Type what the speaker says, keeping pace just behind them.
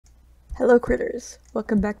Hello critters!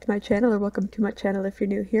 Welcome back to my channel, or welcome to my channel if you're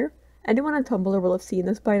new here. Anyone on Tumblr will have seen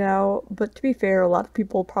this by now, but to be fair, a lot of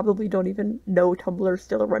people probably don't even know Tumblr is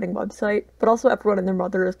still a running website. But also everyone and their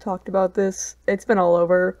mother has talked about this. It's been all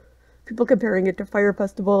over. People comparing it to Fire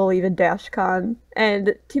Festival, even DashCon.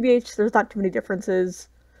 And TBH, there's not too many differences.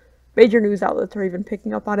 Major news outlets are even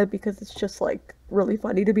picking up on it because it's just, like, really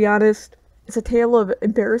funny, to be honest. It's a tale of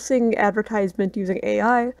embarrassing advertisement using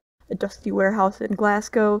AI, a dusty warehouse in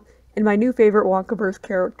Glasgow, and my new favorite Wonkaverse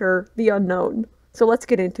character, the Unknown. So let's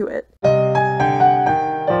get into it.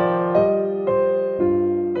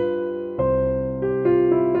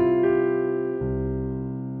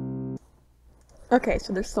 Okay,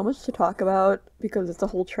 so there's so much to talk about because it's a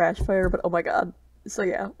whole trash fire, but oh my god. So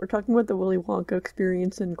yeah, we're talking about the Willy Wonka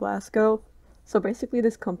experience in Glasgow. So basically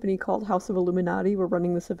this company called House of Illuminati were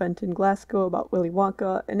running this event in Glasgow about Willy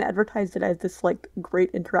Wonka and advertised it as this, like,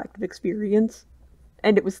 great interactive experience.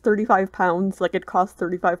 And it was £35, like it cost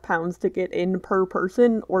 £35 to get in per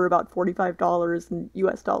person, or about $45 in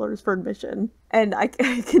US dollars for admission. And I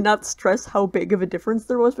cannot stress how big of a difference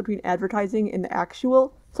there was between advertising and the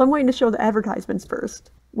actual. So I'm going to show the advertisements first,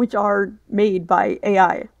 which are made by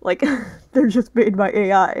AI. Like, they're just made by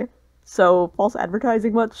AI. So, false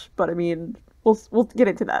advertising much, but I mean, we'll get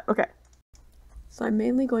into that. Okay. So I'm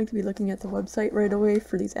mainly going to be looking at the website right away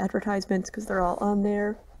for these advertisements because they're all on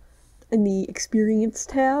there in the experience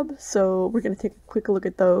tab, so we're going to take a quick look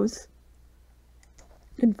at those.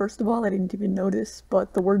 And first of all, I didn't even notice,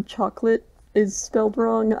 but the word chocolate is spelled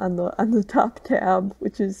wrong on the top tab,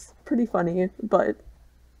 which is pretty funny. But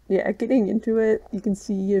yeah, getting into it, you can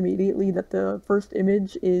see immediately that the first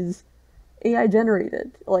image is AI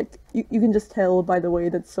generated. Like, you can just tell by the way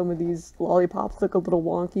that some of these lollipops look a little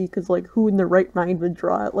wonky, because, like, who in their right mind would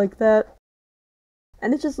draw it like that?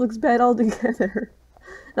 And it just looks bad altogether.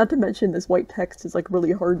 Not to mention this white text is, like,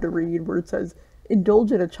 really hard to read, where it says,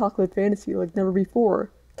 "Indulge in a chocolate fantasy like never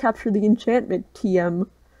before. Capture the enchantment, TM.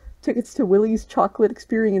 Tickets to Willy's Chocolate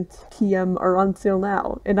Experience, TM, are on sale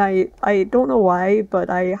now." And I don't know why, but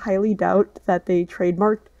I highly doubt that they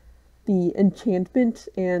trademarked the enchantment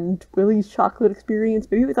and Willy's Chocolate Experience.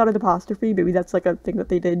 Maybe without an apostrophe, maybe that's, like, a thing that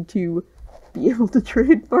they did to be able to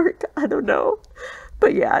trademark. I don't know.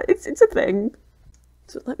 But yeah, it's a thing.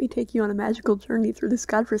 So let me take you on a magical journey through this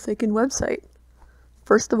godforsaken website.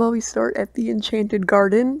 First of all, we start at the Enchanted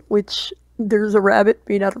Garden, which there's a rabbit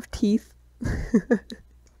made out of teeth.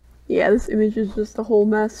 Yeah, this image is just a whole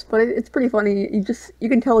mess, but it's pretty funny. You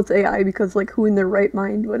can tell it's AI because, like, who in their right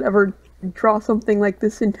mind would ever draw something like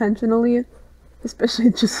this intentionally? Especially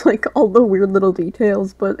just, like, all the weird little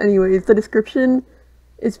details. But anyways, the description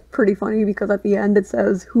is pretty funny because at the end it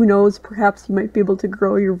says, "Who knows, perhaps you might be able to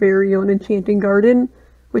grow your very own enchanting garden."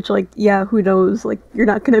 Which, like, yeah, who knows? Like, you're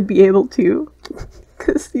not gonna be able to,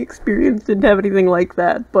 because the experience didn't have anything like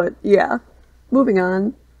that, but yeah. Moving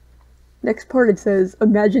on. Next part it says,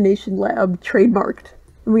 "Imagination Lab, trademarked."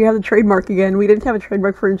 And we have the trademark again. We didn't have a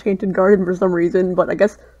trademark for Enchanted Garden for some reason, but I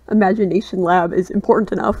guess Imagination Lab is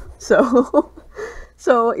important enough, so...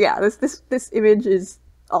 So, yeah, this image is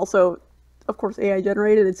also, of course, AI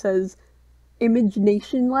generated. It says,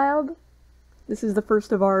 "Imagination Lab." This is the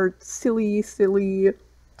first of our silly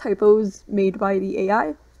typos made by the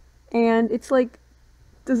AI, and it's like,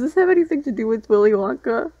 does this have anything to do with Willy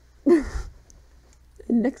Wonka? And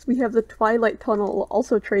next we have the Twilight Tunnel,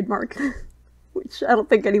 also trademarked, which I don't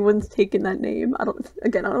think anyone's taken that name. I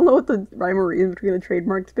don't know what the rhyme or reason between the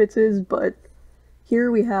trademarked bits is, but here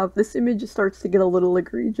we have, this image starts to get a little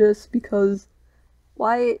egregious because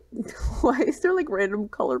why is there, like, random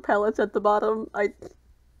color palettes at the bottom?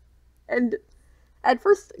 And at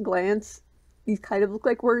first glance, these kind of look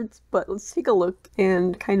like words, but let's take a look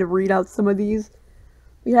and kind of read out some of these.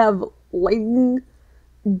 We have lighting,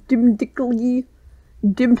 dimdickly,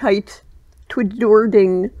 dimtight,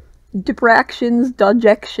 twidording, dipractions,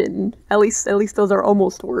 dojection. At least those are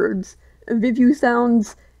almost words. Vivu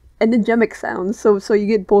sounds, enigemic sounds. So you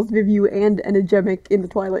get both Vivu and enigemic in the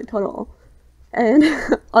Twilight Tunnel. And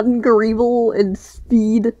ungreeable and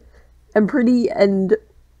speed and pretty and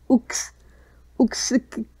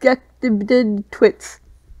twits.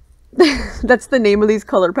 That's the name of these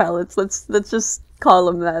color palettes. Let's just call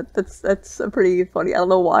them that. That's a pretty funny. I don't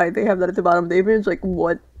know why they have that at the bottom of the image, like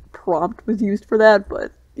what prompt was used for that,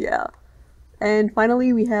 but yeah. And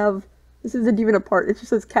finally we have, this isn't even a part, it just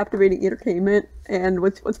says captivating entertainment, and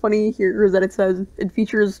what's funny here is that it says it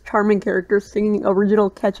features charming characters singing original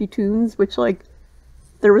catchy tunes, which, like,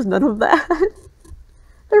 there was none of that.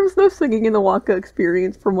 There was no singing in the Wonka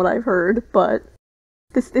experience from what I've heard, but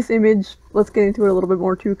This image, let's get into it a little bit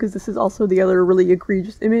more too, because this is also the other really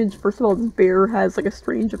egregious image. First of all, this bear has like a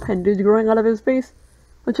strange appendage growing out of his face,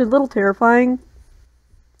 which is a little terrifying.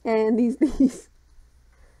 And these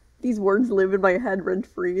words live in my head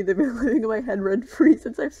rent-free. They've been living in my head rent-free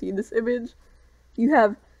since I've seen this image. You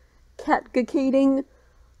have catagating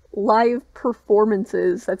live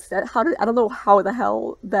performances. I don't know how the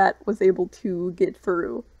hell that was able to get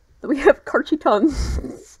through. Then we have cartchy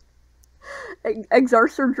tongues,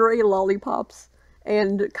 exarcer lollipops,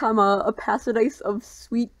 and a paradise of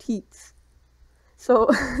sweet teats. So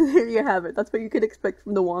there you have it. That's what you could expect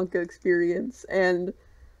from the Wonka experience. And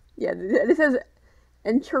yeah, it says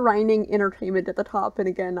enterining entertainment at the top, and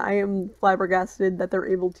again, I am flabbergasted that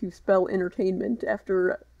they're able to spell entertainment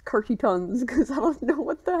after cartchy tons, because I don't know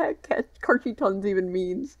what the heck cartchy tons even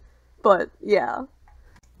means. But yeah.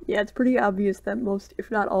 Yeah, it's pretty obvious that most, if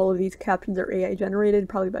not all of these captions are AI generated,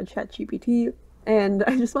 probably by ChatGPT. And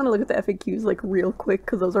I just want to look at the FAQs like real quick,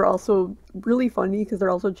 because those are also really funny, because they're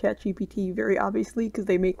also ChatGPT very obviously, because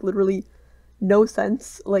they make literally no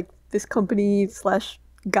sense. Like, this company slash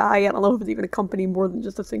guy, I don't know if it's even a company more than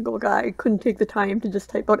just a single guy, couldn't take the time to just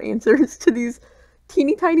type out answers to these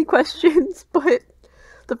teeny tiny questions. But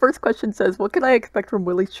the first question says, what can I expect from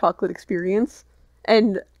Willy's chocolate experience?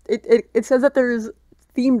 And it says that there's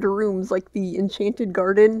themed rooms like the Enchanted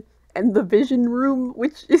Garden and the Vision Room,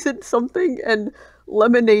 which isn't something, and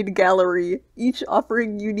Lemonade Gallery, each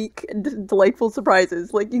offering unique and delightful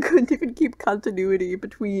surprises. Like, you couldn't even keep continuity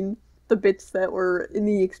between the bits that were in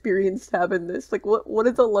the experience tab in this. Like, what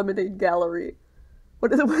is a Lemonade Gallery?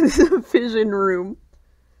 What is a Vision Room?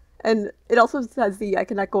 And it also says the I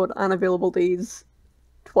cannot go on unavailable days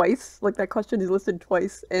twice. Like, that question is listed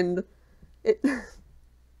twice, and it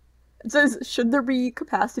it says, should there be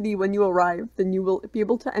capacity when you arrive, then you will be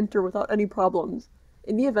able to enter without any problems.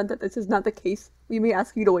 In the event that this is not the case, we may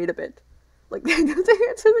ask you to wait a bit. Like, that doesn't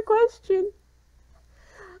answer the question.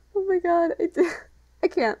 Oh my god, I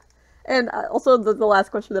can't. And also, the last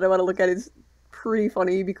question that I want to look at is pretty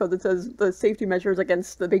funny, because it says the safety measures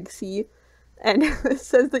against the big C, and it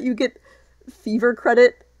says that you get fever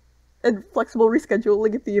credit and flexible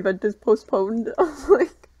rescheduling if the event is postponed. I'm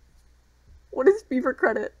like, what is fever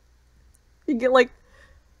credit? You get, like,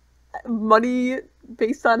 money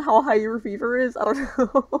based on how high your fever is? I don't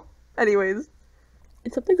know. Anyways.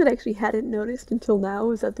 And something that I actually hadn't noticed until now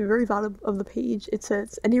is at the very bottom of the page, it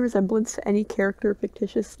says, any resemblance to any character,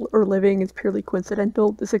 fictitious or living, is purely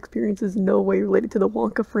coincidental. This experience is in no way related to the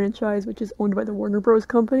Wonka franchise, which is owned by the Warner Bros.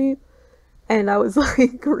 Company. And I was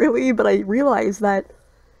like, really? But I realized that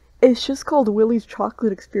it's just called Willy's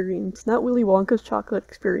Chocolate Experience, not Willy Wonka's Chocolate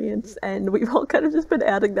Experience, and we've all kind of just been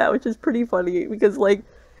adding that, which is pretty funny, because, like,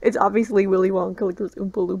 it's obviously Willy Wonka, like, there's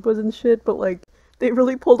Oompa Loompas and shit, but, like, they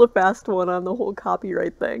really pulled a fast one on the whole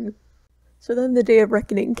copyright thing. So then the day of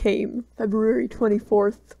reckoning came, February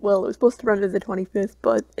 24th, well, it was supposed to run to the 25th,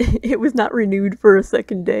 but it was not renewed for a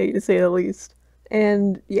second day, to say the least.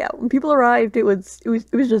 And, yeah, when people arrived, it was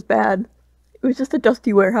just bad. It was just a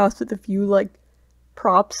dusty warehouse with a few, like,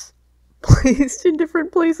 props placed in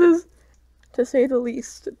different places, to say the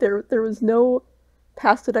least. There was no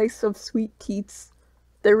paradise of sweet teats,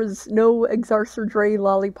 there was no exarcer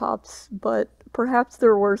lollipops, but perhaps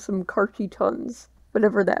there were some cartchy tons,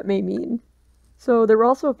 whatever that may mean. So there were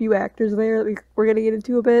also a few actors there that we're gonna get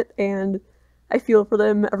into a bit, and I feel for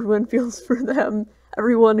them, everyone feels for them,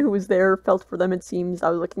 everyone who was there felt for them, it seems. I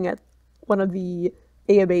was looking at one of the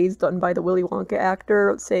AMAs done by the Willy Wonka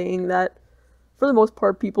actor, saying that for the most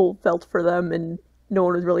part, people felt for them, and no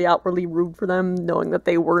one was really outwardly rude for them, knowing that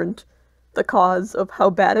they weren't the cause of how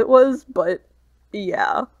bad it was, but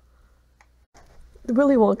yeah. The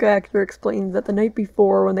Willy Wonka actor explained that the night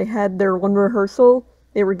before, when they had their one rehearsal,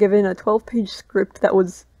 they were given a 12-page script that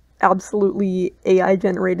was absolutely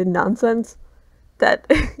AI-generated nonsense,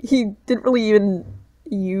 that he didn't really even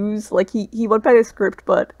use. Like, he went by the script,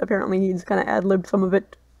 but apparently he just kind of ad-libbed some of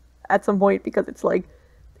it at some point, because it's like,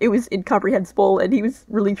 it was incomprehensible, and he was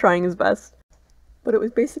really trying his best. But it was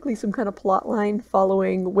basically some kind of plot line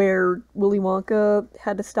following where Willy Wonka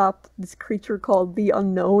had to stop this creature called the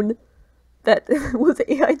Unknown that was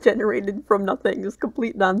AI generated from nothing. Just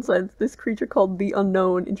complete nonsense. This creature called the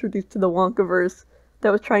Unknown, introduced to the Wonkaverse,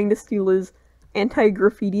 that was trying to steal his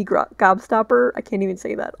anti-graffiti gobstopper. I can't even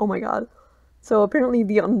say that. Oh my god. So apparently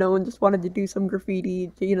the Unknown just wanted to do some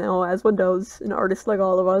graffiti, you know, as one does, an artist like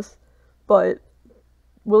all of us. But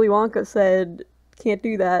Willy Wonka said, can't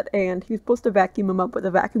do that, and he was supposed to vacuum him up with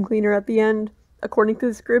a vacuum cleaner at the end, according to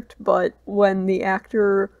the script, but when the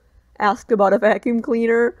actor asked about a vacuum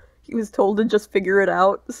cleaner, he was told to just figure it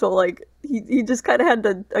out, so, like, he he just kind of had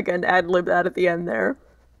to, again, ad-lib that at the end there.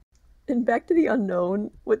 And back to the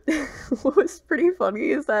unknown, what, what was pretty funny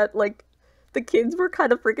is that, like, the kids were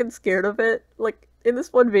kind of freaking scared of it. Like, in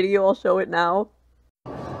this one video, I'll show it now.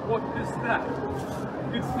 What is that?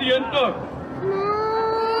 It's the unknown!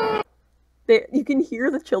 You can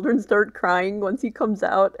hear the children start crying once he comes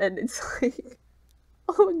out, and it's like,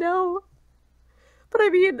 oh no. But I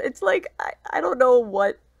mean, it's like, I don't know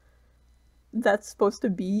what that's supposed to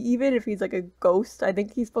be, even if he's like a ghost. I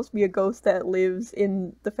think he's supposed to be a ghost that lives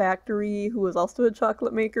in the factory who is also a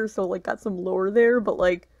chocolate maker, so like got some lore there, but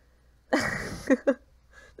like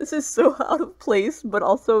this is so out of place, but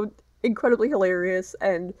also incredibly hilarious,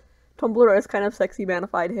 and Tumblr has kind of sexy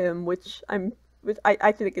manified him, which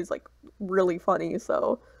I think is like really funny.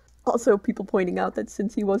 So also people pointing out that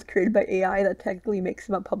since he was created by AI, that technically makes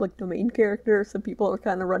him a public domain character, so people are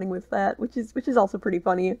kind of running with that, which is also pretty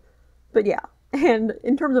funny. But yeah, and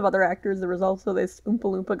in terms of other actors, there was also this Oompa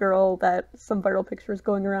Loompa girl that some viral pictures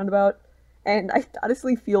going around about, and I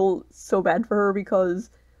honestly feel so bad for her because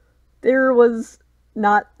there was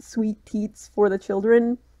not sweet teats for the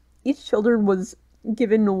children. Each children was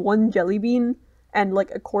given one jelly bean and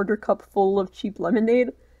like a quarter cup full of cheap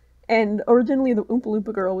lemonade, and originally the Oompa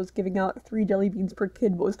Loompa girl was giving out 3 jelly beans per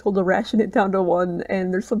kid but was told to ration it down to 1,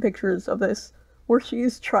 and there's some pictures of this where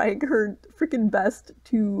she's trying her freaking best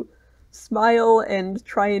to smile and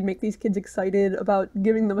try and make these kids excited about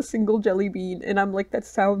giving them a single jelly bean, and I'm like, that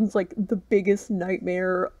sounds like the biggest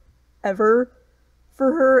nightmare ever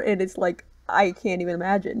for her, and it's like, I can't even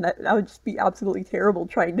imagine. That would just be absolutely terrible,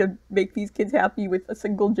 trying to make these kids happy with a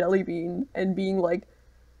single jelly bean and being like,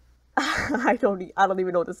 I don't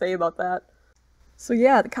even know what to say about that. So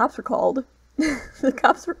yeah, the cops were called. The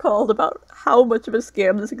cops were called about how much of a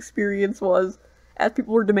scam this experience was, as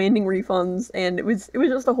people were demanding refunds, and it was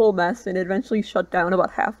just a whole mess, and it eventually shut down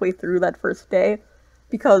about halfway through that first day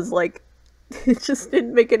because like it just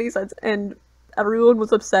didn't make any sense, and everyone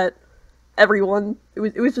was upset. Everyone. It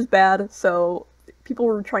was just bad, so people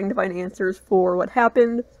were trying to find answers for what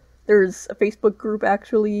happened. There's a Facebook group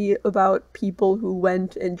actually about people who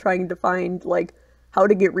went and trying to find like how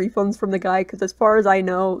to get refunds from the guy, because as far as I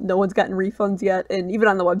know, no one's gotten refunds yet, and even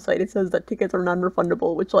on the website it says that tickets are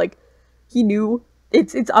non-refundable, which like he knew.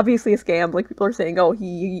 It's obviously a scam. Like, people are saying, oh,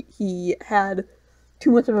 he had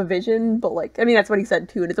too much of a vision, but like, I mean, that's what he said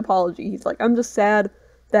too in his apology. He's like, I'm just sad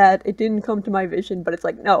that it didn't come to my vision, but it's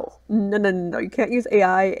like, no, you can't use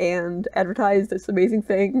AI and advertise this amazing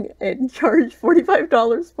thing and charge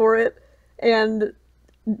 $45 for it and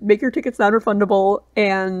make your tickets non-refundable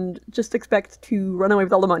and just expect to run away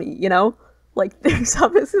with all the money, you know? Like, there's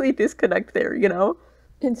obviously a disconnect there, you know?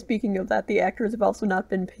 And speaking of that, the actors have also not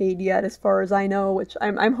been paid yet, as far as I know, which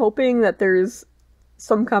I'm hoping that there's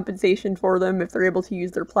some compensation for them if they're able to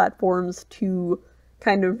use their platforms to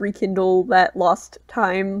kind of rekindle that lost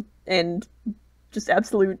time and just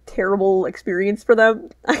absolute terrible experience for them.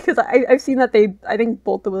 Because I've seen that I think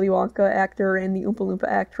both the Willy Wonka actor and the Oompa Loompa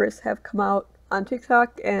actress have come out on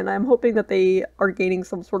TikTok, and I'm hoping that they are gaining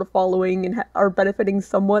some sort of following and are benefiting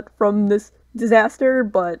somewhat from this disaster,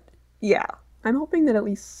 but yeah. I'm hoping that at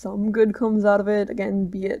least some good comes out of it, again,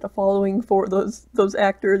 be it a following for those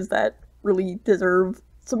actors that really deserve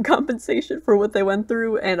some compensation for what they went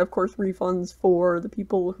through, and of course refunds for the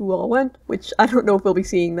people who all went, which I don't know if we'll be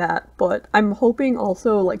seeing that, but I'm hoping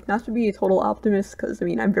also, like, not to be a total optimist, because, I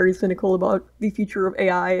mean, I'm very cynical about the future of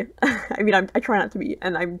AI. I mean, I try not to be,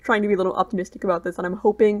 and I'm trying to be a little optimistic about this, and I'm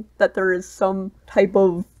hoping that there is some type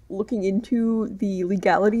of looking into the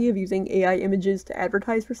legality of using AI images to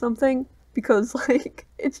advertise for something. Because, like,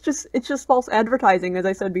 it's just false advertising, as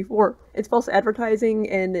I said before. It's false advertising,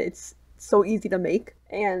 and it's so easy to make.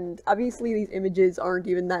 And obviously these images aren't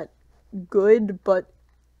even that good, but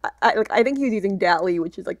I think he was using DALL-E,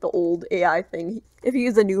 which is, like, the old AI thing. If he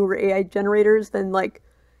used the newer AI generators, then, like,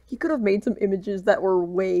 he could have made some images that were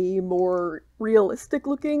way more realistic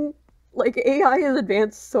looking. Like, AI has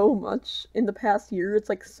advanced so much in the past year, it's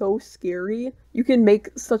like so scary. You can make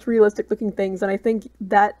such realistic looking things, and I think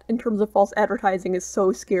that, in terms of false advertising, is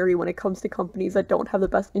so scary when it comes to companies that don't have the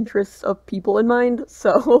best interests of people in mind.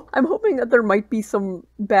 So I'm hoping that there might be some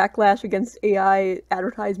backlash against AI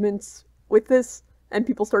advertisements with this, and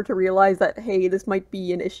people start to realize that, hey, this might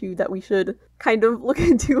be an issue that we should kind of look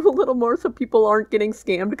into a little more so people aren't getting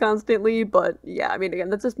scammed constantly. But yeah, I mean, again,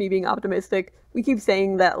 that's just me being optimistic. We keep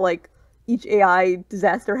saying that, like, each AI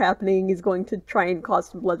disaster happening is going to try and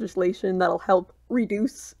cause some legislation that'll help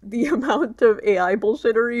reduce the amount of AI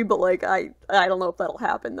bullshittery, but like, I don't know if that'll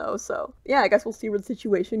happen though, so yeah, I guess we'll see where the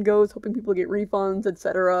situation goes, hoping people get refunds,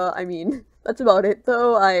 etc. I mean, that's about it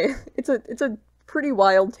though. It's a pretty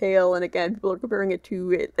wild tale, and again, people are comparing it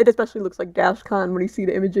to it. It especially looks like DashCon when you see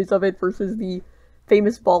the images of it versus the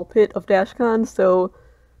famous ball pit of DashCon. So,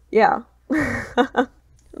 yeah.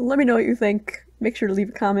 Let me know what you think. Make sure to leave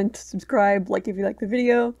a comment, subscribe, like if you like the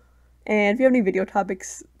video, and if you have any video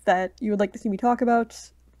topics that you would like to see me talk about,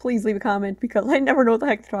 please leave a comment because I never know what the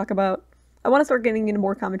heck to talk about. I want to start getting into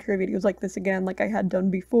more commentary videos like this again, like I had done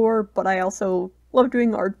before, but I also love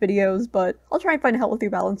doing art videos, but I'll try and find a healthy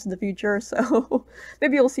balance in the future, so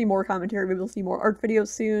maybe you'll see more commentary, maybe you'll see more art videos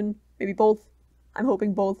soon, maybe both. I'm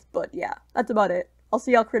hoping both, but yeah, that's about it. I'll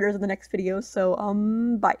see y'all critters in the next video, so,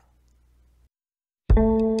 bye.